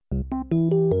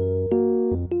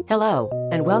Hello,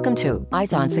 and welcome to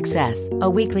Eyes on Success, a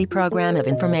weekly program of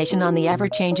information on the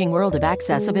ever-changing world of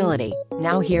accessibility.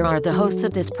 Now here are the hosts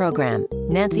of this program,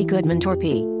 Nancy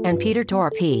Goodman-Torpey and Peter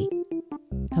Torpey.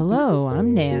 Hello,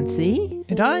 I'm Nancy.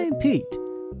 And I'm Pete.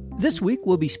 This week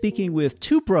we'll be speaking with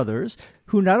two brothers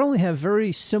who not only have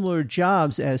very similar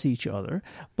jobs as each other,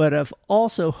 but have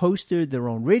also hosted their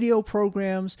own radio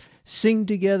programs, sing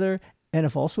together, and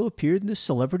have also appeared in the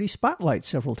Celebrity Spotlight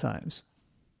several times.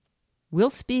 We'll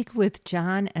speak with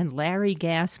John and Larry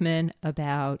Gassman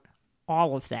about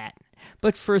all of that.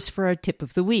 But first for our tip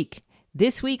of the week.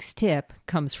 This week's tip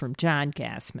comes from John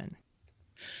Gassman.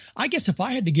 I guess if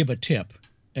I had to give a tip,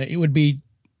 it would be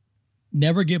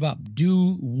never give up.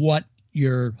 Do what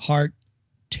your heart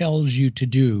tells you to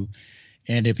do.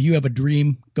 And if you have a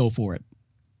dream, go for it.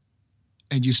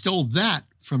 And you stole that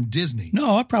from Disney.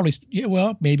 No, I probably,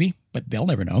 maybe, but they'll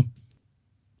never know.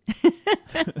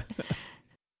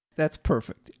 That's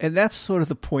perfect. And that's sort of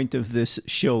the point of this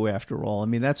show, after all. I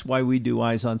mean, that's why we do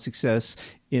Eyes on Success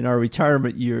in our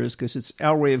retirement years, because it's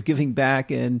our way of giving back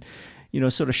and,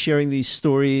 sort of sharing these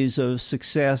stories of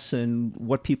success and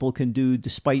what people can do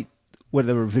despite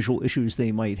whatever visual issues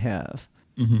they might have.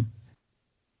 Mm-hmm.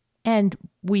 And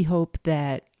we hope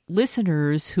that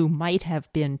listeners who might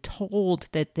have been told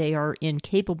that they are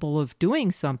incapable of doing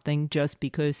something just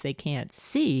because they can't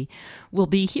see will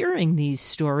be hearing these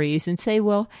stories and say,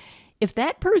 well, if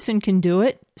that person can do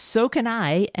it, so can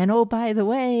I. And oh, by the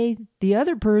way, the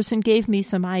other person gave me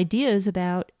some ideas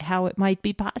about how it might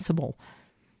be possible.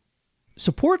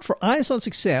 Support for Eyes on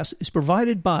Success is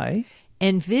provided by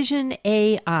Envision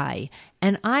AI,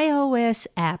 an iOS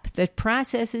app that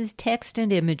processes text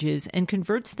and images and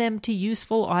converts them to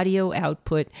useful audio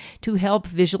output to help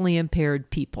visually impaired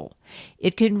people.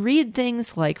 It can read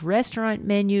things like restaurant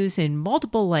menus in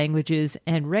multiple languages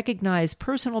and recognize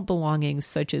personal belongings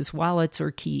such as wallets or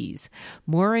keys.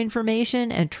 More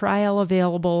information and trial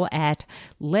available at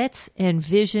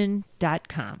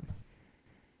letsenvision.com.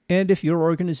 And if your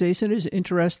organization is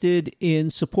interested in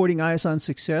supporting Eyes on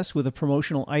Success with a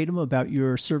promotional item about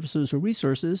your services or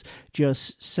resources,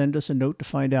 just send us a note to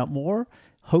find out more,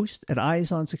 host at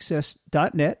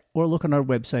eyesonsuccess.net, or look on our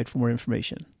website for more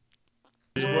information.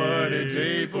 What a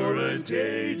day for a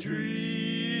daydream.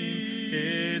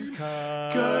 It's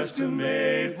custom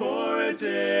made for a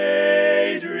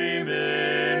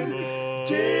daydreaming boy.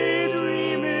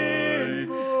 Daydreaming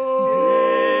boy.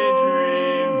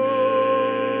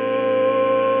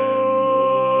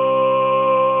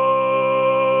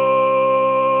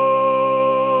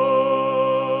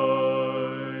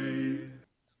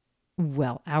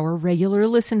 Well, our regular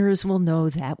listeners will know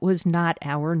that was not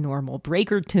our normal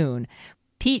breaker tune.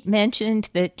 Pete mentioned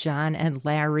that John and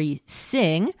Larry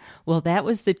sing. Well, that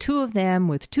was the two of them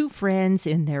with two friends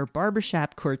in their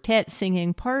barbershop quartet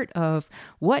singing part of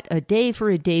What a Day for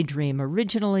a Daydream,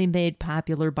 originally made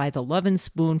popular by the Lovin'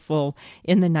 Spoonful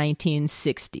in the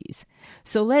 1960s.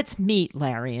 So let's meet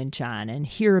Larry and John and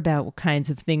hear about what kinds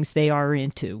of things they are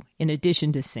into, in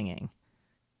addition to singing.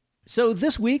 So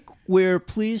this week, we're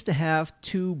pleased to have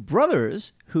two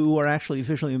brothers who are actually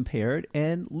visually impaired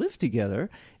and live together.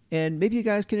 And maybe you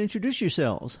guys can introduce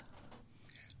yourselves.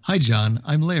 Hi, John.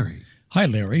 I'm Larry. Hi,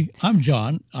 Larry. I'm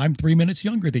John. I'm 3 minutes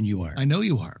younger than you are. I know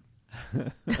you are.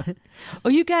 Oh,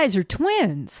 you guys are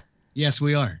twins. Yes,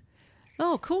 we are.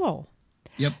 Oh, cool.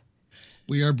 Yep.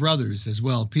 We are brothers as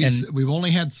well. We've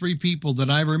only had three people that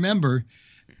I remember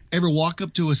ever walk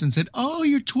up to us and said, "Oh,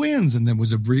 you're twins." And there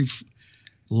was a brief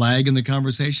lag in the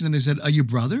conversation, and they said, "Are you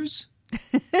brothers?"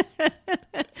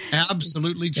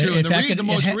 Absolutely true. And the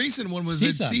most recent one was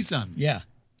at CSUN. Yeah.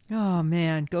 Oh,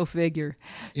 man. Go figure.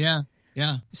 Yeah.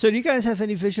 So do you guys have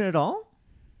any vision at all?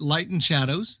 Light and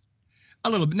shadows. A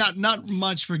little bit. Not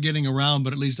much for getting around,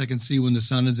 but at least I can see when the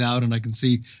sun is out, and I can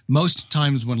see most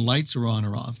times when lights are on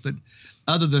or off. But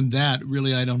other than that,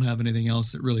 really, I don't have anything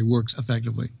else that really works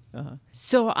effectively. Uh-huh.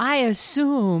 So I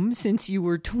assume, since you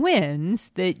were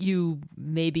twins, that you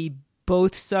maybe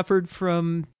both suffered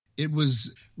from... It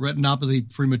was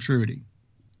retinopathy prematurity.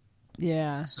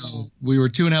 Yeah. So we were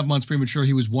 2.5 months premature.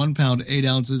 He was 1 pound, 8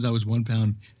 ounces. I was 1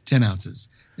 pound, 10 ounces.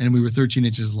 And we were 13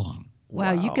 inches long.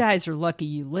 Wow. You guys are lucky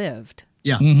you lived.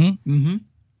 Yeah. Mm-hmm. Mm-hmm.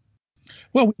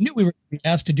 Well, we knew we were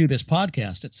asked to do this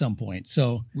podcast at some point,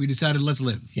 so we decided let's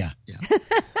live. Yeah.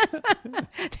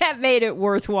 That made it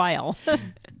worthwhile.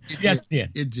 Yes, it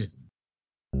did. It did.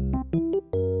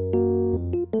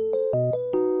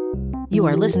 You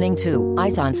are listening to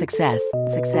Eyes on Success.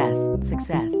 Success,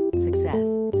 success, success,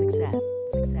 success,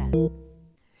 success.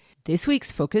 This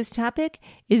week's focus topic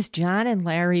is John and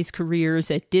Larry's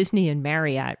careers at Disney and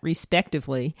Marriott,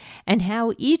 respectively, and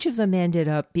how each of them ended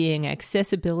up being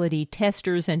accessibility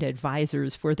testers and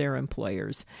advisors for their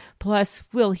employers. Plus,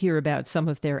 we'll hear about some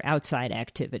of their outside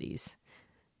activities.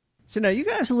 So now you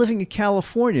guys are living in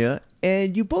California,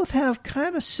 and you both have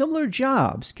kind of similar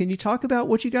jobs. Can you talk about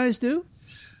what you guys do?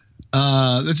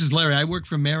 This is Larry. I work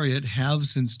for Marriott, have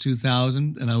since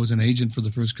 2000, and I was an agent for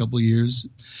the first couple of years.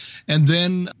 And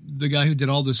then the guy who did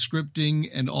all the scripting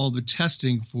and all the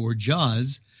testing for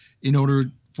Jaws, in order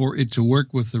for it to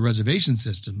work with the reservation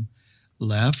system,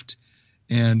 left.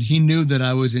 And he knew that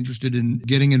I was interested in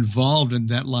getting involved in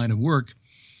that line of work.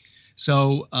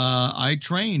 So I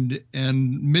trained,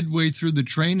 and midway through the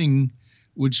training,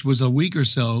 which was a week or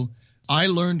so, I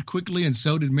learned quickly, and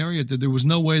so did Marriott, that there was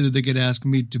no way that they could ask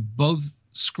me to both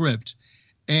script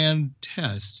and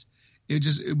test.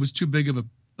 It was too big of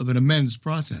an immense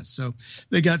process. So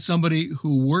they got somebody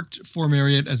who worked for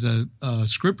Marriott as a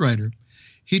scriptwriter.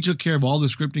 He took care of all the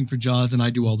scripting for Jaws, and I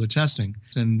do all the testing.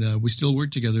 And we still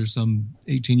work together some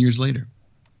 18 years later.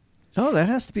 Oh, that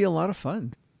has to be a lot of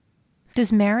fun.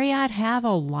 Does Marriott have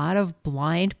a lot of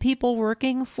blind people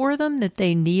working for them that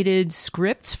they needed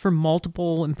scripts for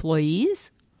multiple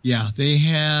employees? Yeah, they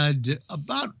had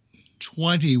about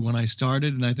 20 when I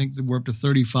started, and I think we're up to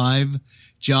 35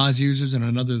 Jaws users and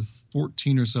another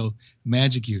 14 or so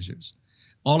Magic users,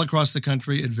 all across the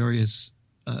country at various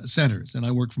centers, and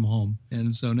I work from home.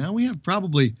 And so now we have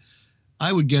probably,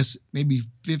 I would guess, maybe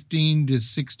 15 to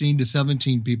 16 to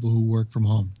 17 people who work from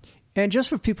home. And just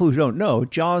for people who don't know,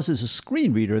 JAWS is a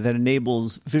screen reader that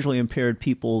enables visually impaired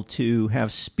people to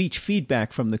have speech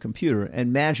feedback from the computer.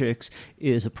 And Magix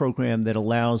is a program that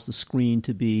allows the screen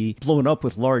to be blown up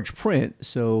with large print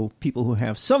so people who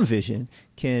have some vision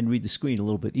can read the screen a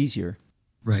little bit easier.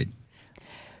 Right.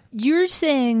 You're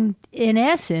saying, in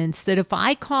essence, that if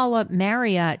I call up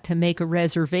Marriott to make a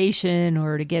reservation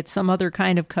or to get some other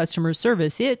kind of customer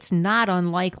service, it's not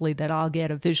unlikely that I'll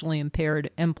get a visually impaired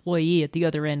employee at the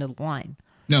other end of the line.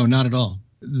 No, not at all.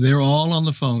 They're all on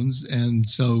the phones, and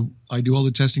so I do all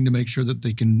the testing to make sure that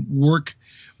they can work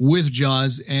with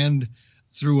JAWS and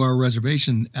through our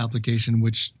reservation application,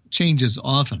 which changes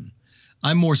often.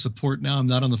 I'm more support now. I'm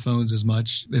not on the phones as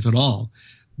much, if at all.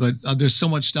 But there's so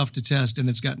much stuff to test, and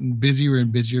it's gotten busier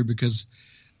and busier because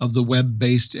of the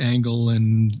web-based angle,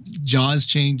 and JAWS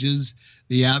changes,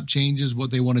 the app changes,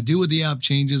 what they want to do with the app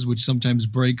changes, which sometimes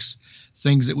breaks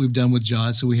things that we've done with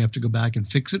JAWS, so we have to go back and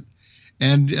fix it.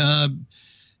 And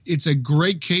it's a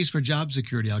great case for job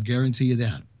security, I'll guarantee you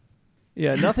that.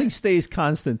 Yeah, nothing stays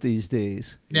constant these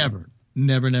days. Never.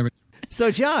 So,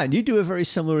 John, you do a very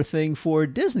similar thing for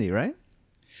Disney, right?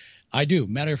 I do.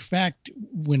 Matter of fact,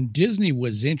 when Disney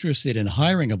was interested in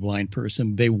hiring a blind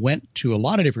person, they went to a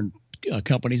lot of different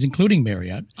companies, including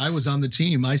Marriott. I was on the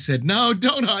team. I said, no,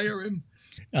 don't hire him.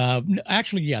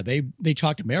 Actually, yeah, they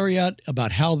talked to Marriott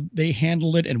about how they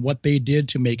handled it and what they did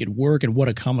to make it work and what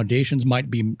accommodations might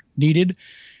be needed.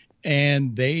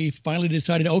 And they finally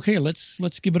decided, okay, let's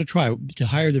give it a try, to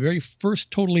hire the very first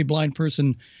totally blind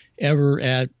person ever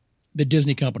at the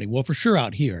Disney company. Well, for sure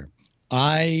out here.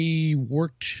 I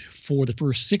worked for the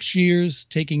first 6 years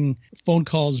taking phone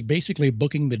calls, basically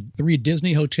booking the 3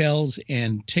 Disney hotels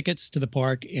and tickets to the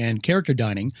park and character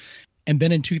dining. And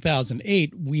then in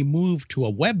 2008, we moved to a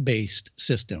web-based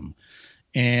system.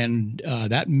 And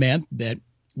that meant that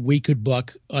we could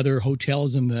book other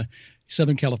hotels in the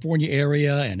Southern California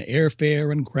area and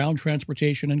airfare and ground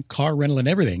transportation and car rental and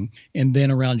everything. And then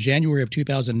around January of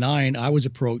 2009, I was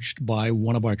approached by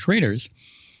one of our trainers.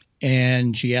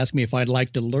 And she asked me if I'd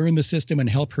like to learn the system and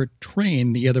help her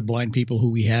train the other blind people who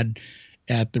we had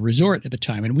at the resort at the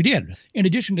time. And we did. In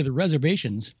addition to the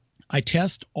reservations, I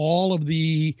test all of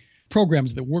the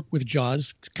programs that work with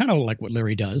JAWS, kind of like what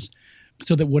Larry does,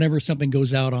 so that whenever something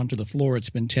goes out onto the floor, it's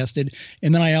been tested.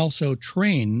 And then I also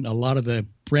train a lot of the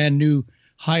brand new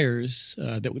hires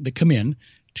that come in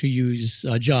to use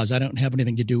JAWS. I don't have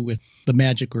anything to do with the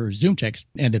Magic or ZoomText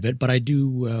end of it, but I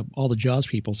do all the JAWS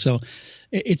people. So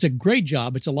it's a great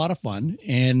job. It's a lot of fun.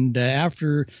 And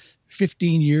after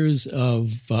 15 years of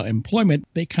employment,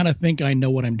 they kind of think I know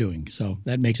what I'm doing. So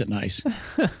that makes it nice.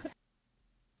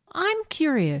 I'm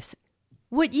curious.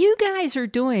 What you guys are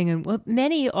doing and what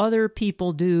many other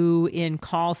people do in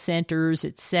call centers,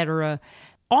 etc.,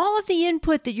 all of the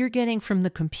input that you're getting from the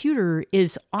computer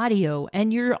is audio,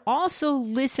 and you're also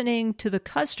listening to the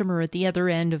customer at the other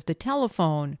end of the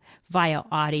telephone via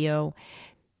audio.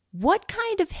 What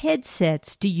kind of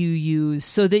headsets do you use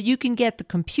so that you can get the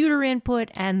computer input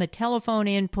and the telephone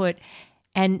input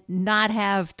and not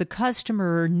have the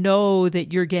customer know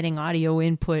that you're getting audio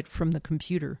input from the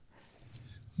computer?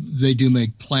 they do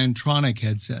make Plantronic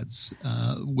headsets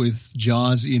with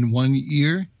JAWS in one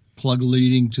ear, plug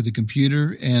leading to the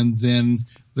computer, and then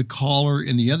the caller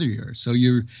in the other ear. So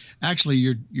you're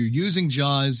using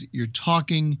JAWS, you're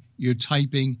talking, you're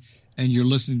typing, and you're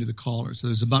listening to the caller. So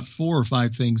there's about 4 or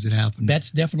 5 things that happen. That's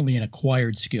definitely an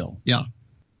acquired skill. Yeah.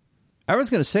 I was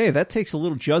going to say, that takes a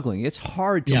little juggling. It's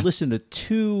hard to listen to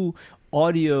 2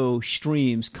 audio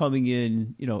streams coming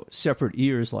in, separate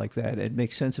ears like that and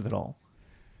make sense of it all.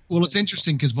 Well, it's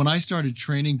interesting because when I started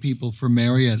training people for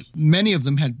Marriott, many of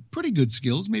them had pretty good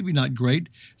skills, maybe not great.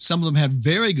 Some of them had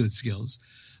very good skills.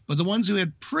 But the ones who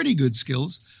had pretty good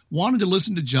skills wanted to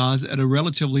listen to JAWS at a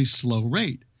relatively slow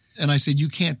rate. And I said, you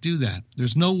can't do that.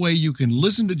 There's no way you can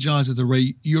listen to JAWS at the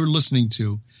rate you're listening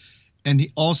to and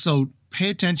also pay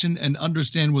attention and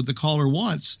understand what the caller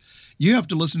wants. You have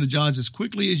to listen to JAWS as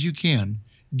quickly as you can,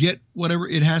 get whatever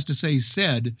it has to say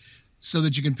said so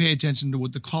that you can pay attention to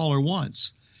what the caller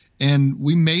wants. And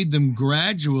we made them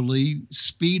gradually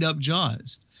speed up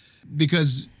JAWS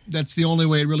because that's the only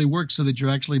way it really works, so that you're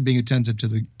actually being attentive to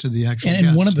the actual guest.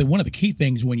 And one of the key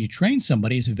things when you train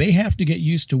somebody is they have to get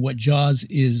used to what JAWS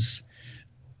is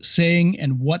saying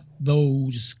and what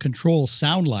those controls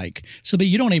sound like, so that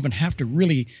you don't even have to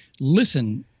really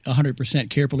listen 100%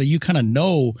 carefully. You kind of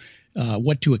know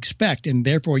what to expect, and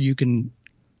therefore you can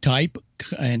type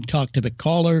and talk to the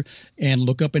caller and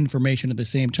look up information at the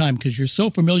same time, because you're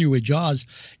so familiar with JAWS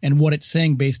and what it's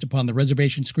saying based upon the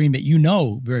reservation screen that you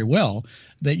know very well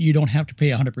that you don't have to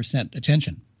pay 100%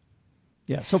 attention.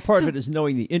 Yeah, so part of it is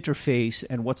knowing the interface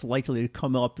and what's likely to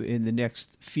come up in the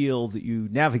next field that you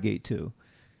navigate to.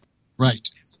 Right.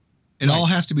 It all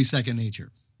has to be second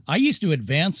nature. I used to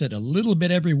advance it a little bit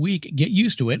every week, get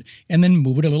used to it, and then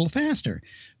move it a little faster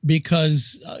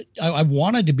because I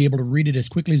wanted to be able to read it as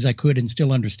quickly as I could and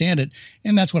still understand it.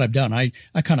 And that's what I've done. I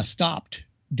kind of stopped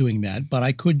doing that, but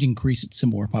I could increase it some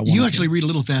more if I wanted. You actually read a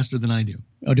little faster than I do.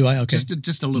 Oh, do I? Okay.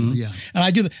 Just a little, yeah. And I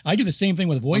do the same thing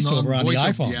with voiceover on the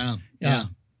iPhone. Yeah.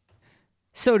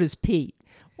 So does Pete.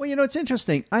 Well, it's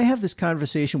interesting. I have this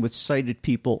conversation with sighted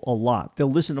people a lot. They'll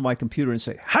listen to my computer and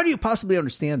say, how do you possibly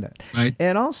understand that? Right.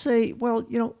 And I'll say, well,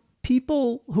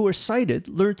 people who are sighted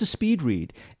learn to speed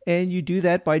read. And you do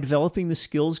that by developing the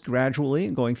skills gradually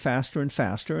and going faster and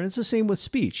faster. And it's the same with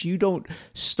speech. You don't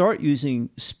start using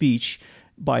speech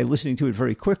by listening to it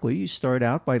very quickly. You start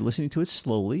out by listening to it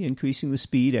slowly, increasing the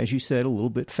speed, as you said, a little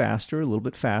bit faster, a little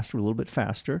bit faster, a little bit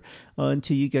faster,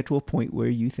 until you get to a point where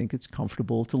you think it's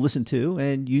comfortable to listen to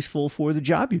and useful for the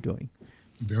job you're doing.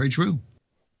 Very true.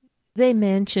 They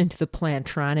mentioned the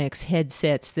Plantronics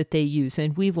headsets that they use,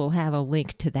 and we will have a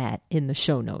link to that in the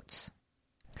show notes.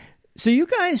 So you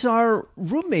guys are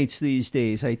roommates these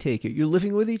days, I take it. You're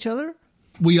living with each other?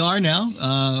 We are now.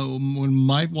 When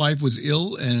my wife was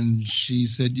ill and she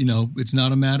said, it's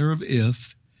not a matter of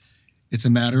if, it's a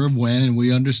matter of when. And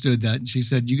we understood that. And she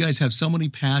said, you guys have so many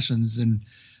passions and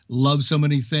love so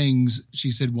many things. She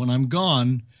said, when I'm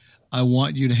gone, I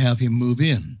want you to have him move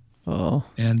in. Oh.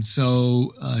 And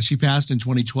so she passed in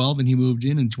 2012 and he moved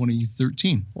in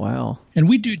 2013. Wow. And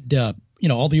we did,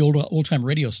 all the old time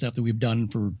radio stuff that we've done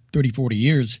for 30, 40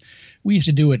 years. We used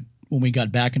to do it when we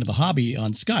got back into the hobby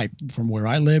on Skype from where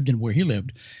I lived and where he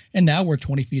lived. And now we're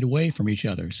 20 feet away from each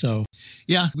other. So,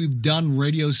 yeah, we've done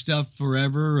radio stuff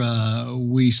forever.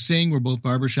 We sing. We're both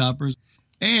barbershoppers.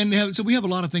 And so we have a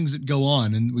lot of things that go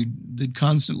on, and we did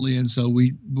constantly. And so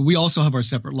we also have our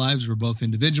separate lives. We're both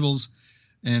individuals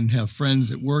and have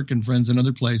friends at work and friends in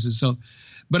other places. So,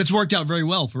 but it's worked out very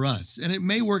well for us. And it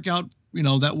may work out,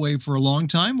 that way for a long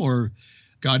time, or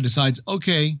God decides,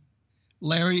 okay,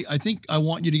 Larry, I think I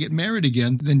want you to get married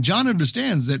again. Then John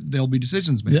understands that there'll be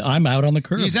decisions made. I'm out on the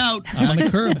curb. He's out. I'm on the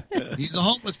curb. He's a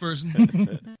homeless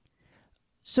person.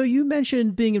 So you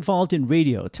mentioned being involved in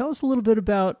radio. Tell us a little bit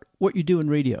about what you do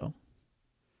in radio.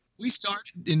 We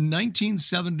started in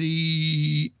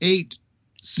 1978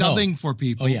 subbing for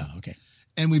people. Oh, yeah. Okay.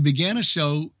 And we began a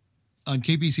show on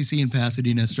KPCC in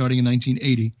Pasadena starting in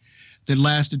 1980. That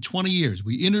lasted 20 years.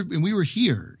 And we were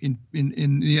here in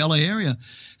the LA area,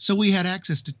 so we had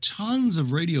access to tons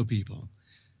of radio people,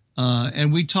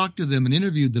 and we talked to them and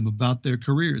interviewed them about their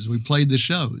careers. We played the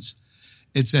shows,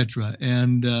 etc.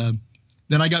 And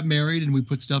then I got married, and we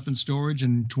put stuff in storage.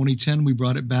 In 2010, we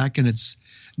brought it back, and it's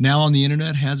now on the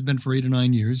internet. Has been for 8 or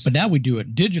 9 years. But now we do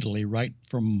it digitally, right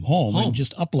from home, and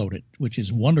just upload it, which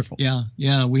is wonderful. Yeah.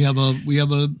 We have a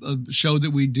show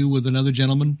that we do with another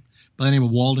gentleman by the name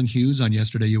of Walden Hughes on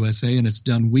Yesterday USA, and it's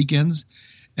done weekends,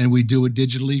 and we do it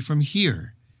digitally from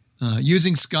here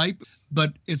using Skype.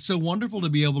 But it's so wonderful to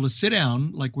be able to sit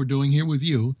down like we're doing here with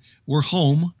you. We're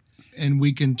home, and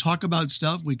we can talk about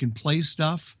stuff. We can play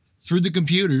stuff through the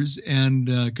computers. And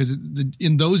because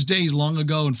in those days, long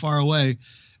ago and far away,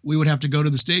 we would have to go to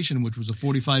the station, which was a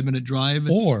 45-minute drive.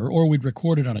 Or we'd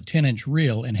record it on a 10-inch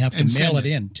reel and have to mail it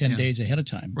in 10 Yeah. days ahead of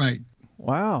time. Right.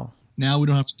 Wow. Now we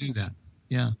don't have to do that.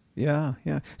 Yeah. Yeah,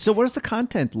 yeah. So what is the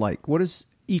content like? What is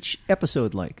each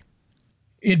episode like?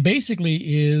 It basically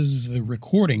is the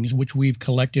recordings, which we've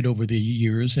collected over the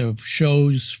years, of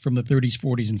shows from the 30s,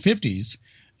 40s, and 50s.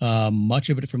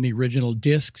 Much of it from the original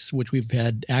discs, which we've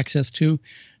had access to.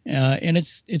 And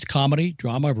it's comedy,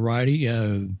 drama, variety.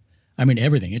 I mean,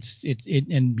 everything. It's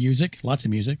and music, lots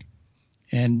of music.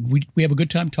 And we have a good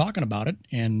time talking about it,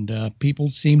 and people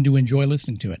seem to enjoy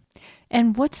listening to it.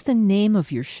 And what's the name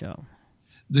of your show?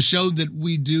 The show that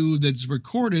we do that's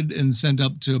recorded and sent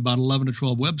up to about 11 or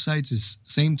 12 websites is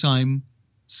Same Time,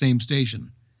 Same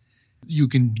Station. You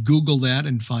can Google that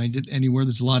and find it anywhere.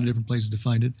 There's a lot of different places to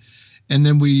find it. And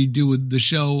then we do the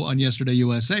show on Yesterday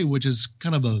USA, which is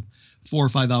kind of a 4 or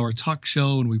 5 hour talk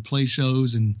show, and we play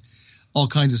shows and all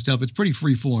kinds of stuff. It's pretty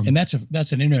free form. And that's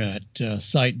an internet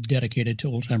site dedicated to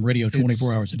old time radio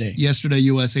 24 hours a day.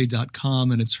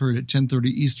 YesterdayUSA.com, and it's heard at 10:30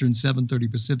 Eastern,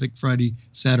 7:30 Pacific, Friday,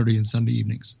 Saturday, and Sunday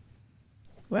evenings.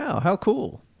 Wow, how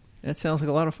cool. That sounds like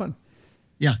a lot of fun.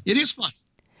 Yeah, it is fun.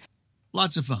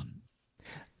 Lots of fun.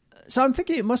 So I'm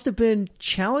thinking it must have been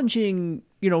challenging,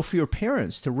 for your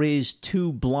parents to raise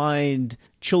two blind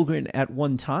children at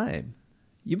one time.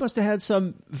 You must have had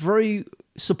some very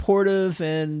supportive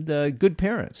and good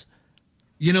parents.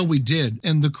 We did.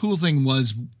 And the cool thing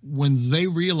was when they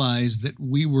realized that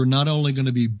we were not only going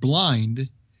to be blind,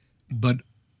 but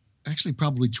actually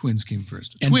probably twins came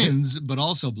first. Twins, but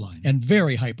also blind. And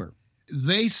very hyper.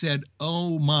 They said,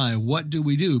 oh my, what do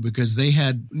we do? Because they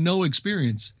had no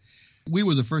experience. We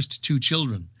were the first two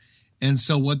children. And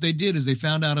so what they did is they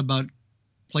found out about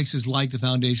places like the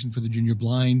Foundation for the Junior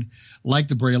Blind, like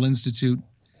the Braille Institute,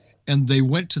 and they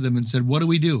went to them and said, what do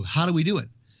we do? How do we do it?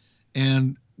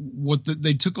 And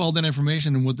they took all that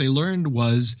information, and what they learned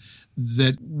was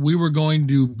that we were going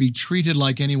to be treated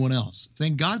like anyone else.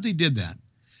 Thank God they did that.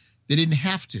 They didn't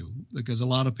have to, because a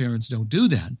lot of parents don't do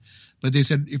that. But they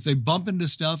said if they bump into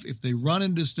stuff, if they run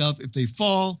into stuff, if they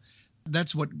fall,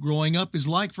 that's what growing up is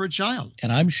like for a child.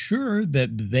 And I'm sure that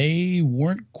they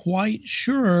weren't quite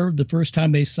sure the first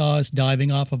time they saw us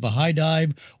diving off of a high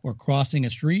dive or crossing a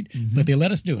street, but they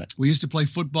let us do it. We used to play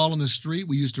football on the street.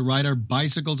 We used to ride our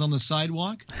bicycles on the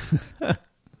sidewalk.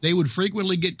 They would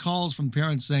frequently get calls from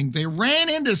parents saying, they ran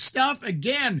into stuff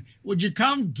again. Would you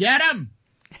come get them?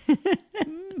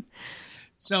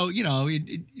 So,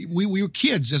 we were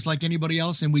kids just like anybody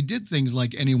else, and we did things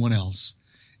like anyone else.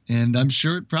 And I'm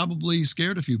sure it probably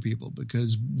scared a few people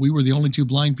because we were the only two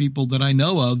blind people that I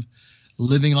know of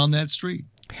living on that street.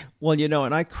 Well,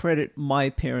 and I credit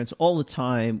my parents all the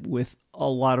time with a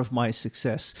lot of my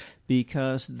success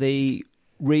because they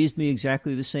raised me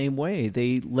exactly the same way.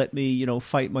 They let me,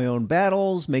 fight my own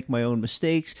battles, make my own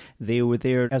mistakes. They were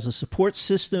there as a support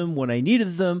system when I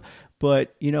needed them.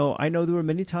 But, I know there were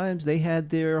many times they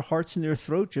had their hearts in their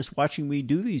throat just watching me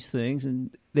do these things. And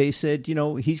they said,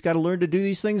 he's got to learn to do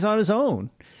these things on his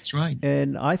own. That's right.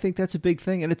 And I think that's a big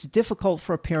thing. And it's difficult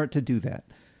for a parent to do that.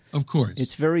 Of course.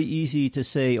 It's very easy to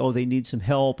say, oh, they need some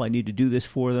help. I need to do this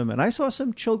for them. And I saw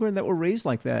some children that were raised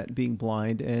like that, being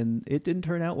blind, and it didn't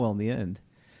turn out well in the end.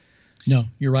 No,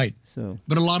 you're right.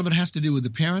 But a lot of it has to do with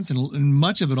the parents, and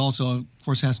much of it also, of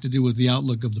course, has to do with the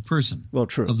outlook of the person. Well,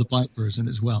 true. Of the blind person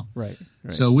as well. Right.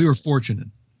 So we were fortunate,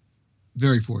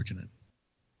 very fortunate.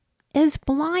 As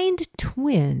blind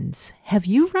twins, have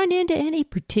you run into any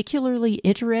particularly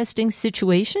interesting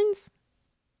situations?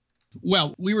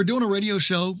 Well, we were doing a radio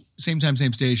show, Same Time,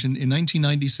 Same Station, in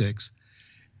 1996,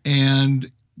 and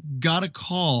got a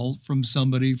call from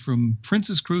somebody from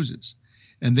Princess Cruises.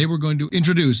 And they were going to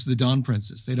introduce the Dawn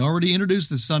Princess. They'd already introduced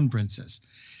the Sun Princess.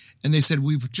 And they said,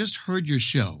 we've just heard your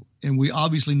show, and we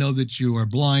obviously know that you are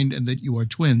blind and that you are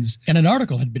twins. And an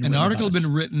article had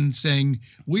been written saying,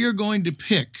 we are going to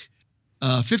pick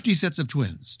 50 sets of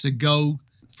twins to go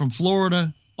from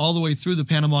Florida all the way through the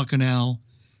Panama Canal,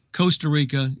 Costa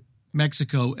Rica,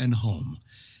 Mexico, and home.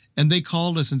 And they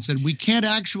called us and said, we can't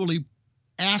actually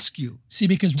ask you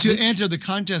to enter the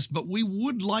contest, but we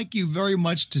would like you very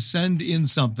much to send in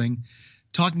something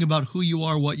talking about who you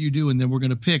are, what you do, and then we're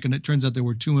going to pick. And it turns out there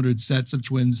were 200 sets of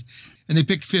twins, and they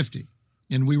picked 50.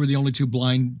 And we were the only two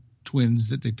blind twins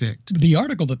that they picked. The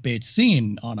article that they'd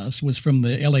seen on us was from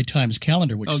the LA Times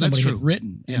calendar, which somebody had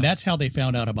written. And that's how they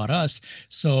found out about us.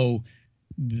 So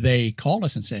they called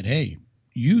us and said, hey,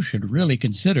 you should really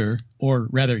consider, or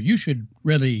rather, you should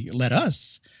really let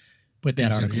us put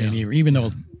that article in here, even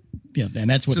though Yeah, and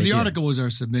that's what. So the article was our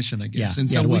submission, I guess, and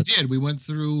so we did. We went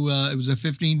through. It was a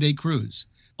 15-day cruise,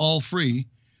 all free.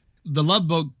 The Love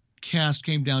Boat cast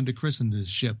came down to christen this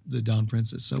ship, the Dawn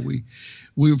Princess. So we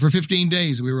for 15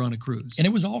 days we were on a cruise, and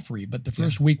it was all free. But the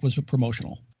first week was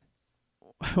promotional.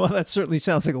 Well, that certainly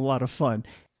sounds like a lot of fun.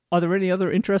 Are there any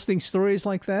other interesting stories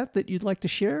like that you'd like to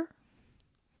share?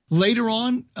 Later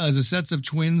on, as a sets of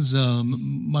twins,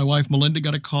 my wife Melinda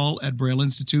got a call at Braille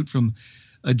Institute from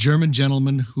a German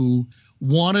gentleman who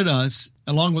wanted us,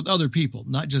 along with other people,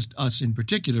 not just us in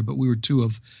particular, but we were two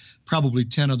of probably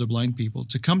 10 other blind people,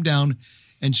 to come down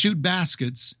and shoot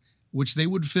baskets, which they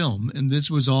would film. And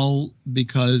this was all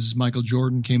because Michael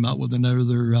Jordan came out with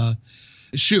another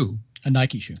shoe. A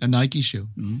Nike shoe.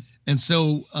 Mm-hmm. And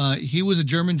so he was a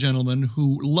German gentleman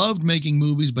who loved making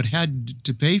movies but had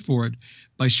to pay for it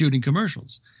by shooting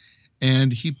commercials.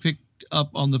 And he picked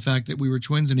up on the fact that we were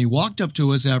twins, and he walked up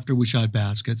to us after we shot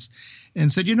baskets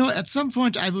and said, at some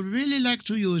point I would really like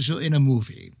to use you in a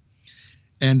movie.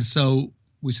 And so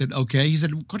we said, okay. He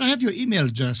said, could I have your email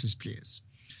addresses, please?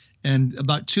 And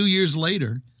about 2 years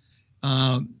later,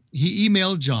 he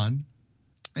emailed John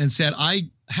and said,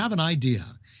 I have an idea.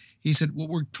 He said, what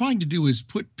we're trying to do is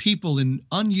put people in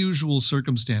unusual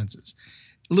circumstances,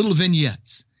 little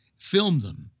vignettes, film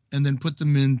them, and then put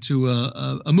them into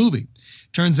a movie.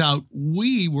 Turns out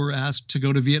we were asked to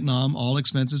go to Vietnam, all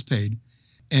expenses paid,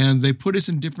 and they put us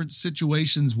in different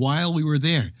situations while we were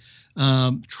there.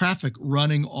 Traffic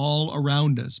running all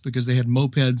around us because they had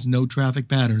mopeds, no traffic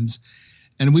patterns.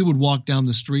 And we would walk down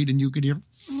the street and you could hear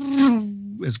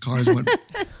as cars went.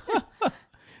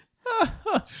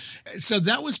 So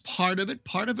that was part of it.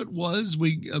 Part of it was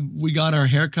we got our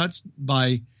haircuts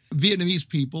by Vietnamese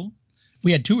people.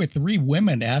 We had 2 or 3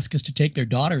 women ask us to take their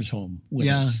daughters home with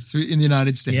us. In the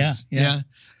United States. Yeah.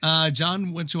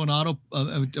 John went to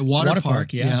a water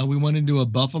park. Yeah, we went into a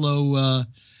buffalo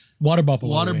water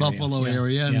buffalo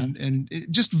area, and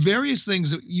just various things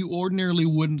that you ordinarily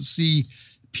wouldn't see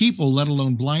people, let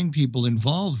alone blind people,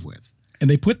 involved with. And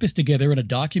they put this together in a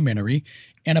documentary.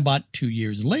 And about 2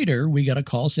 years later, we got a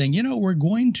call saying, we're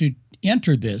going to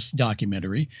enter this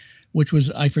documentary, which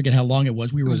was, I forget how long it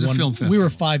was. We were a film festival. We were a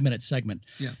 5-minute segment.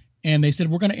 Yeah. And they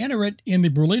said, we're going to enter it in the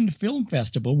Berlin Film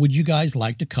Festival. Would you guys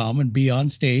like to come and be on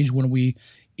stage when we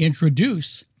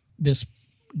introduce this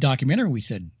documentary? We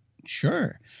said,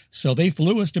 sure. So they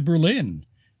flew us to Berlin.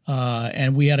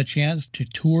 And we had a chance to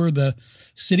tour the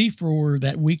city for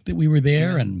that week that we were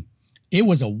there. Yeah. And it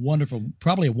was a wonderful,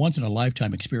 probably a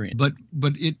once-in-a-lifetime experience. But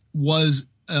it was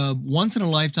a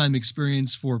once-in-a-lifetime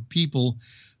experience for people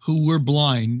who were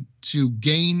blind to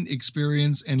gain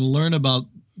experience and learn about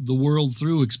the world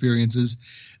through experiences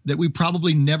that we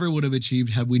probably never would have achieved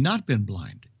had we not been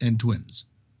blind and twins.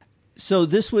 So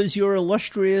this was your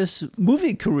illustrious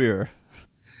movie career.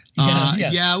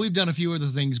 Yeah, we've done a few other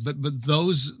things, but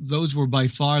those were by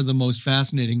far the most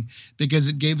fascinating because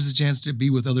it gave us a chance to be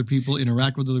with other people,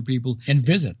 interact with other people, and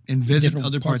visit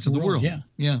other parts of the world.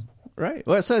 Yeah. Right.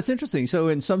 Well, so that's interesting. So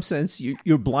in some sense,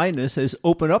 your blindness has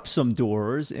opened up some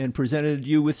doors and presented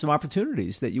you with some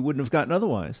opportunities that you wouldn't have gotten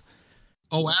otherwise.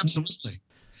 Oh, absolutely.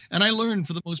 And I learned,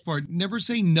 for the most part, never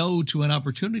say no to an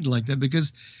opportunity like that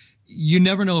because you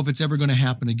never know if it's ever going to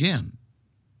happen again.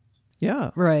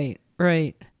 Yeah. Right.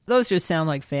 Those just sound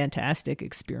like fantastic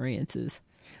experiences.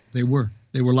 They were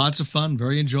lots of fun,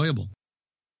 very enjoyable.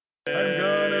 I'm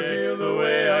gonna feel the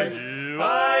way I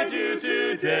do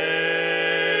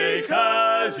today,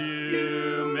 'cause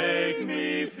you make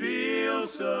me feel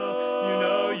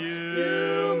so,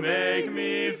 you make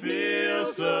me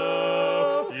feel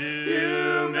so,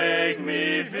 you make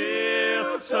me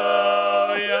feel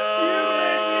so young.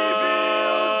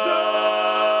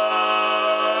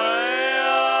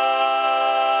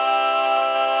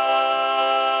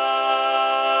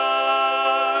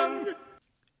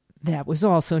 That was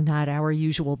also not our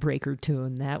usual breaker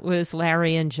tune. That was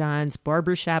Larry and John's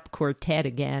Barbershop Quartet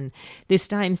again, this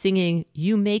time singing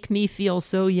You Make Me Feel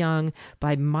So Young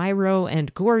by Myro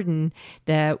and Gordon.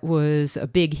 That was a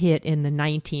big hit in the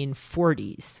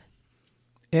 1940s.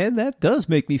 And that does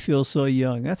make me feel so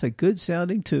young. That's a good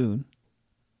sounding tune.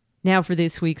 Now for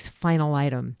this week's final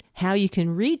item, how you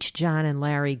can reach John and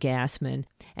Larry Gassman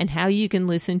and how you can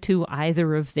listen to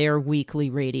either of their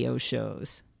weekly radio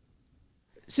shows.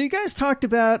 So you guys talked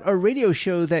about a radio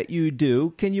show that you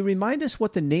do. Can you remind us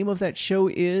what the name of that show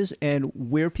is and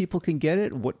where people can get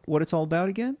it, what it's all about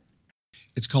again?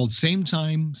 It's called Same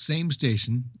Time, Same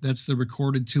Station. That's the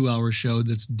recorded 2-hour show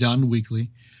that's done weekly.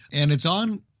 And it's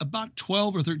on about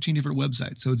 12 or 13 different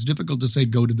websites. So it's difficult to say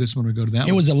go to this one or go to that one.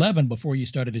 It was 11 before you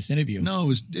started this interview. No,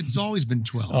 it's always been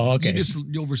 12. Oh, okay.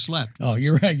 You overslept. Oh,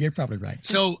 you're right. You're probably right.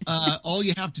 So all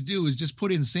you have to do is just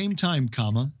put in same time,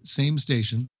 same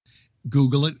station,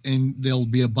 Google it, and there'll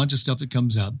be a bunch of stuff that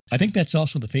comes up. I think that's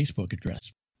also the Facebook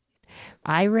address.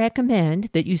 I recommend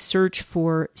that you search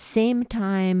for Same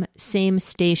Time, Same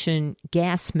Station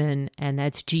Gassman, and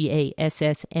that's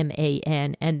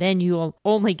Gassman, and then you'll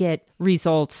only get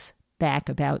results back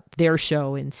about their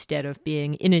show instead of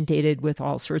being inundated with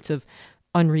all sorts of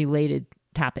unrelated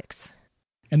topics.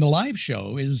 And the live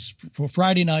show is for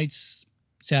Friday nights,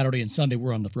 Saturday and Sunday.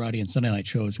 We're on the Friday and Sunday night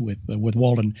shows with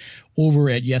Walden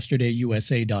over at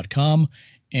yesterdayyusa.com,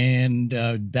 and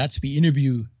that's the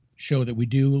interview show that we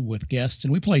do with guests,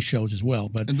 and we play shows as well.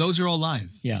 And those are all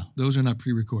live. Yeah. Those are not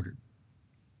pre-recorded.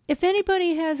 If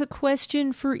anybody has a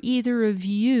question for either of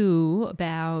you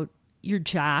about your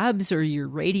jobs or your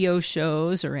radio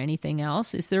shows or anything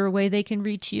else, is there a way they can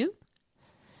reach you?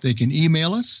 They can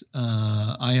email us.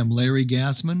 I am Larry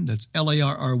Gassman. That's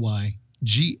LarryGassman.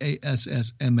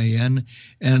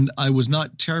 And I was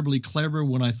not terribly clever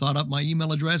when I thought up my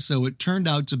email address, so it turned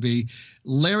out to be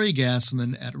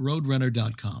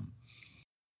LarryGassman@roadrunner.com.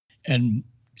 And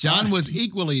John was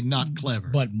equally not clever.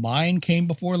 But mine came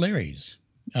before Larry's.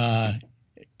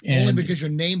 Only because your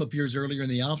name appears earlier in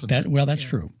the alphabet. That's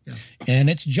true. Yeah. And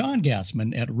it's John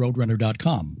Gassman at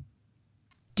roadrunner.com.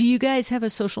 Do you guys have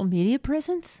a social media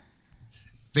presence?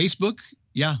 Facebook,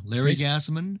 yeah, Larry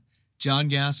Gassman, John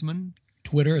Gassman.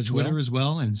 Twitter as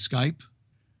well, and Skype.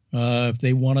 If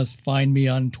they want to find me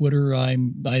on Twitter,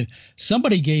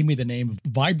 somebody gave me the name of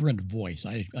Vibrant Voice.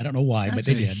 I don't know why, but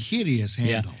they did. Hideous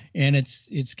handle. Yeah. And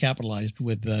it's capitalized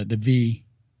with the V,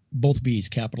 both V's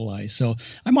capitalized. So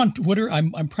I'm on Twitter.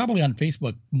 I'm probably on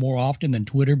Facebook more often than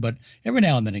Twitter, but every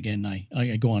now and then again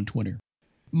I go on Twitter.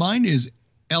 Mine is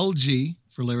LG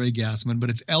for Larry Gassman, but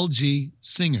it's LG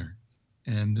Singer,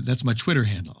 and that's my Twitter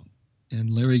handle. And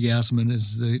Larry Gassman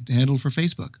is the handle for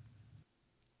Facebook.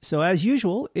 So as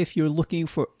usual, if you're looking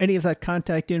for any of that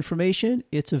contact information,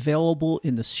 it's available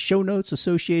in the show notes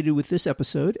associated with this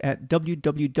episode at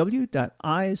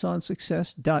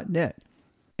www.eyesonsuccess.net.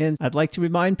 And I'd like to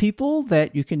remind people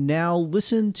that you can now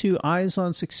listen to Eyes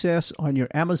on Success on your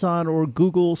Amazon or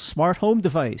Google smart home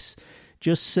device.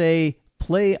 Just say,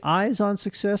 play Eyes on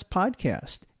Success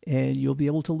podcast, and you'll be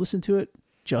able to listen to it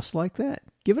just like that.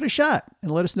 Give it a shot and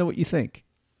let us know what you think.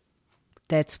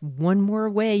 That's one more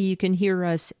way you can hear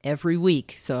us every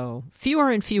week, so fewer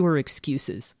and fewer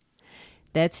excuses.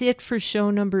 That's it for show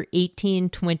number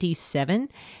 1827.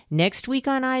 Next week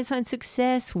on Eyes on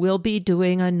Success, we'll be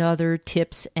doing another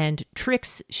tips and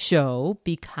tricks show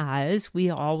because we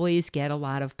always get a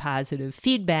lot of positive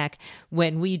feedback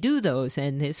when we do those.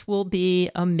 And this will be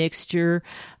a mixture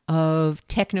of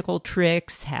technical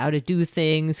tricks, how to do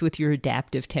things with your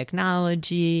adaptive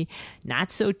technology,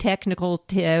 not so technical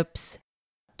tips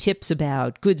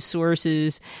about good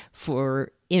sources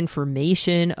for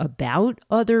information about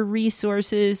other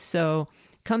resources. So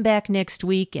come back next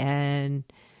week and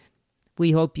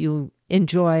we hope you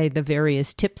enjoy the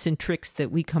various tips and tricks that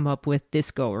we come up with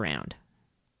this go around.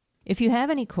 If you have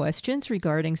any questions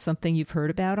regarding something you've heard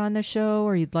about on the show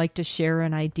or you'd like to share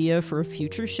an idea for a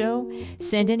future show,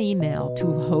 send an email to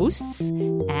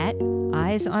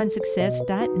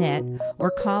hosts@eyesonsuccess.net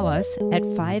or call us at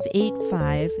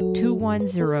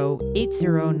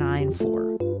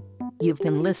 585-210-8094. You've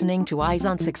been listening to Eyes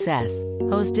on Success,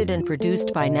 hosted and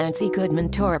produced by Nancy Goodman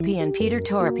Torpy and Peter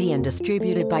Torpy and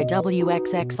distributed by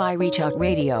WXXI Reach Out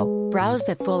Radio. Browse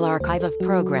the full archive of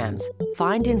programs,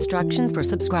 find instructions for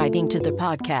subscribing to the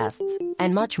podcasts,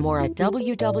 and much more at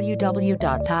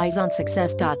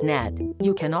www.eyesonsuccess.net.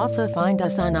 You can also find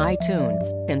us on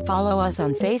iTunes and follow us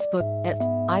on Facebook at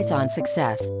Eyes on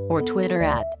Success or Twitter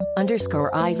at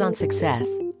 _Eyes on Success.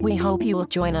 We hope you will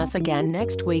join us again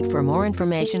next week for more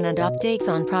information and updates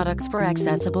on products for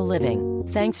accessible living.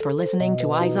 Thanks for listening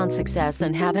to Eyes on Success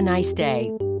and have a nice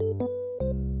day.